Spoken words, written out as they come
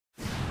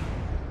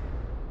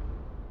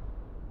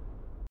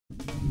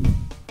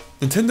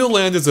Nintendo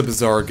Land is a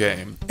bizarre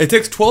game. It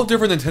takes 12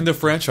 different Nintendo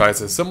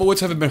franchises, some of which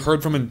haven't been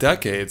heard from in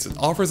decades, and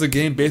offers a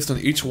game based on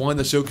each one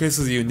that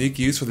showcases a unique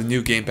use for the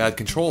new gamepad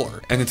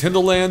controller. And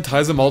Nintendo Land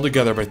ties them all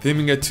together by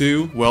theming it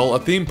to, well, a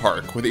theme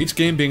park, with each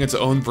game being its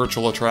own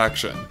virtual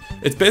attraction.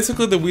 It's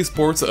basically the Wii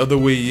Sports of the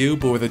Wii U,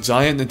 but with a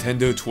giant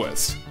Nintendo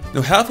twist.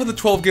 Now, half of the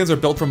 12 games are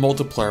built for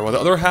multiplayer, while the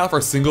other half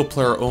are single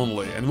player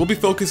only, and we'll be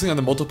focusing on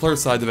the multiplayer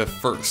side of it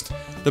first.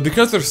 But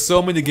because there's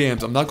so many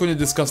games, I'm not going to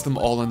discuss them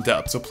all in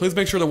depth, so please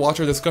make sure to watch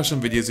our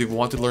discussion videos if you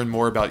want to learn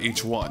more about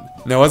each one.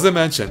 Now, as I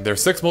mentioned, there are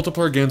 6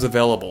 multiplayer games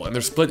available, and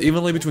they're split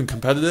evenly between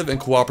competitive and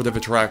cooperative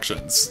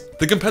attractions.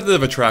 The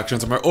competitive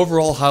attractions are my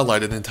overall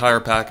highlight in the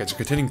entire package,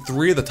 containing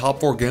 3 of the top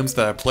 4 games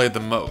that I've played the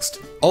most.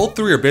 All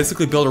 3 are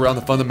basically built around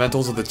the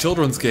fundamentals of the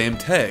children's game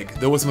Tag,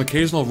 though with some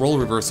occasional role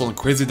reversal and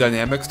crazy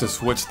dynamics to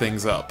switch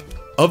things up.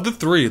 Of the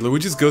 3,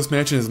 Luigi's Ghost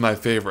Mansion is my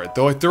favorite,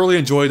 though I thoroughly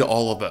enjoyed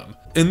all of them.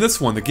 In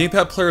this one, the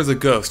gamepad player is a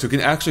ghost who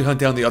can actually hunt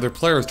down the other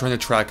players trying to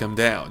track him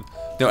down.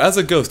 Now, as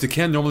a ghost, he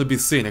can't normally be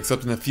seen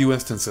except in a few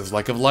instances,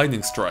 like of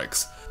lightning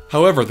strikes.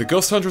 However, the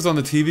ghost hunters on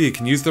the TV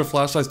can use their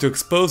flashlights to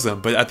expose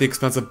them, but at the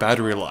expense of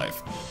battery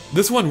life.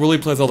 This one really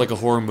plays out like a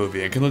horror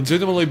movie, and can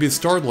legitimately be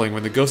startling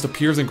when the ghost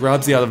appears and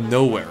grabs you out of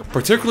nowhere,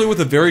 particularly with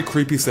a very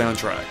creepy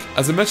soundtrack.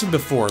 As I mentioned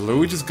before,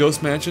 Luigi's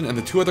Ghost Mansion and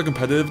the 2 other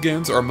competitive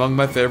games are among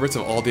my favorites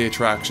of all the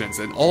attractions,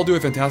 and all do a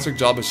fantastic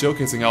job of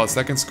showcasing how a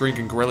second screen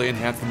can greatly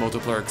enhance the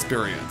multiplayer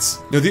experience.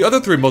 Now, the other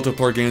 3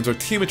 multiplayer games are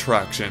team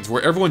attractions,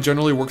 where everyone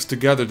generally works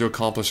together to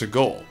accomplish a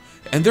goal,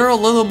 and they're a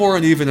little more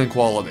uneven in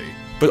quality.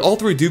 But all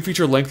 3 do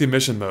feature lengthy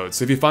mission modes,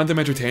 so if you find them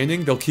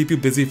entertaining, they'll keep you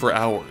busy for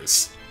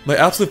hours. My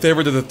absolute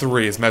favorite of the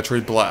 3 is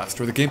Metroid Blast,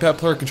 where the gamepad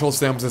player controls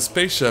Samus's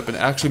spaceship and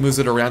actually moves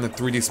it around in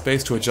 3D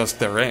space to adjust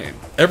their aim.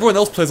 Everyone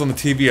else plays on the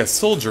TV as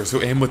soldiers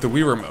who aim with the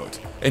Wii remote,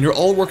 and you're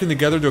all working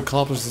together to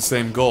accomplish the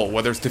same goal,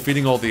 whether it's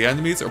defeating all the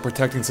enemies or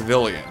protecting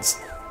civilians.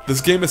 This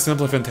game is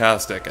simply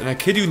fantastic, and I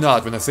kid you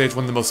not when I say it's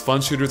one of the most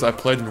fun shooters I've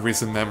played in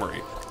recent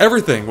memory.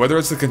 Everything, whether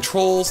it's the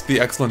controls,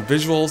 the excellent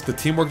visuals, the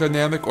teamwork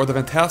dynamic, or the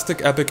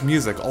fantastic epic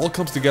music, all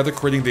comes together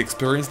creating the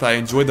experience that I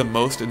enjoy the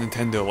most in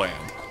Nintendo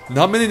Land.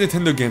 Not many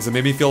Nintendo games have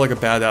made me feel like a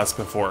badass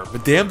before,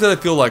 but damn did I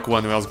feel like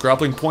one when I was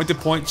grappling point to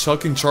point,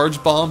 chucking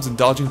charge bombs, and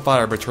dodging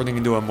fire by turning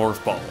into a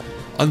morph ball.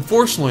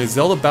 Unfortunately,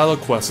 Zelda Battle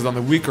Quest is on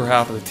the weaker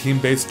half of the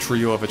team-based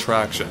trio of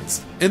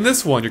attractions. In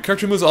this one, your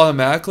character moves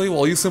automatically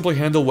while you simply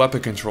handle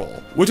weapon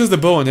control, which is the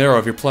bow and arrow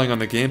if you're playing on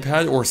the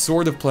gamepad or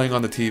sword if playing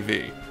on the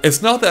TV.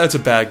 It's not that it's a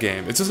bad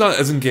game, it's just not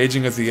as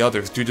engaging as the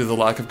others due to the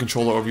lack of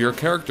control over your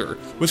character,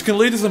 which can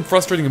lead to some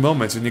frustrating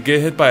moments when you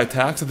get hit by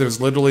attacks that there's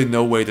literally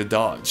no way to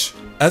dodge.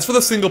 As for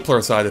the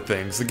single-player side of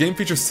things, the game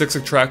features 6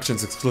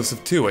 attractions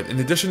exclusive to it, in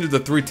addition to the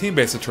 3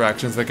 team-based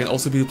attractions that can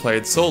also be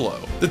played solo.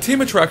 The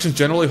team attractions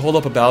generally hold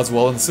up about as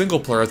well in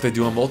single-player as they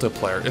do in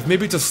multiplayer, if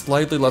maybe just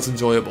slightly less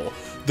enjoyable,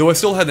 though I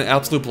still had an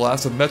absolute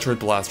blast with Metroid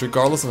Blast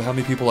regardless of how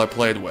many people I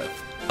played with.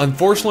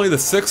 Unfortunately, the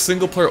 6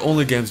 single-player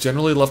only games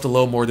generally left a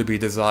little more to be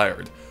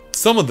desired.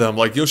 Some of them,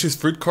 like Yoshi's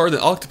Fruit Cart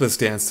and Octopus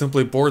Dance,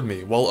 simply bored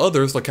me, while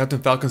others, like Captain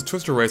Falcon's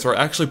Twister Race, are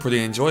actually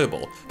pretty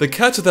enjoyable. The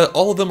catch is that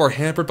all of them are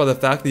hampered by the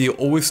fact that you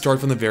always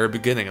start from the very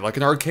beginning, like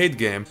an arcade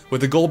game,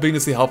 with the goal being to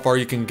see how far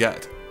you can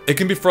get. It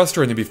can be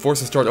frustrating to be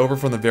forced to start over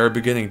from the very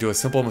beginning due to a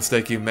simple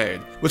mistake you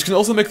made, which can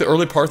also make the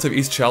early parts of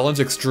each challenge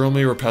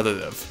extremely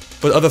repetitive.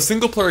 But of the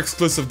single-player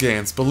exclusive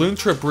games, Balloon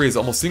Trip Breeze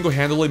almost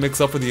single-handedly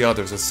makes up for the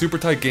others with super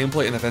tight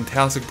gameplay and a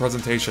fantastic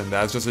presentation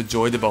that is just a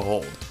joy to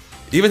behold.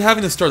 Even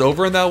having to start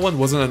over in that one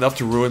wasn't enough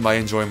to ruin my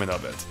enjoyment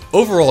of it.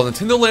 Overall,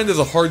 Nintendo Land is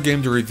a hard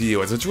game to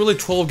review as it's really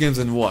 12 games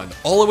in one,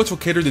 all of which will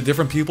cater to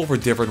different people for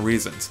different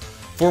reasons.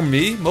 For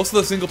me, most of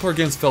the single-player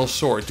games fell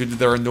short due to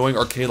their annoying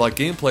arcade-like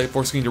gameplay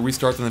forcing you to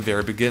restart from the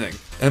very beginning.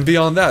 And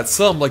beyond that,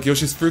 some, like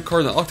Yoshi's Fruit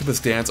Cart and Octopus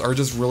Dance, are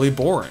just really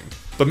boring.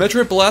 But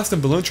Metroid Blast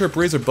and Balloon Trip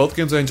Breeze are both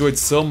games I enjoyed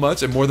so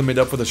much and more than made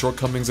up for the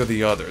shortcomings of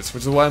the others,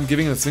 which is why I'm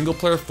giving the single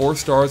player 4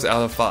 stars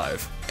out of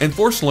 5. And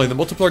fortunately, the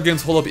multiplayer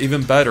games hold up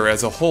even better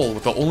as a whole,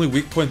 with the only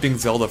weak point being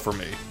Zelda for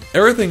me.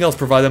 Everything else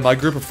provided my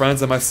group of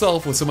friends and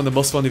myself with some of the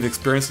most fun we've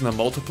experienced in the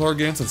multiplayer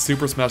games in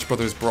Super Smash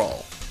Bros.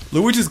 Brawl.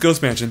 Luigi's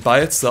Ghost Mansion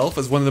by itself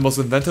is one of the most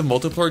inventive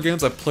multiplayer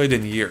games I've played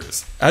in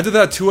years. Add to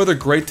that 2 other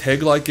great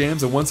tag-like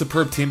games and 1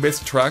 superb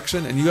team-based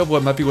attraction, and you have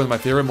what might be one of my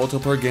favorite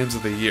multiplayer games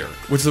of the year,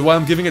 which is why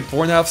I'm giving it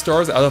 4.5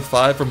 stars out of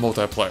 5 for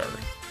multiplayer.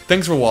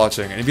 Thanks for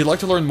watching, and if you'd like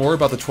to learn more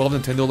about the 12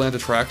 Nintendo Land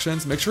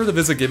attractions, make sure to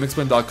visit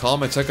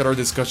GameXplain.com and check out our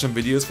discussion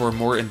videos for a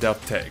more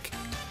in-depth take.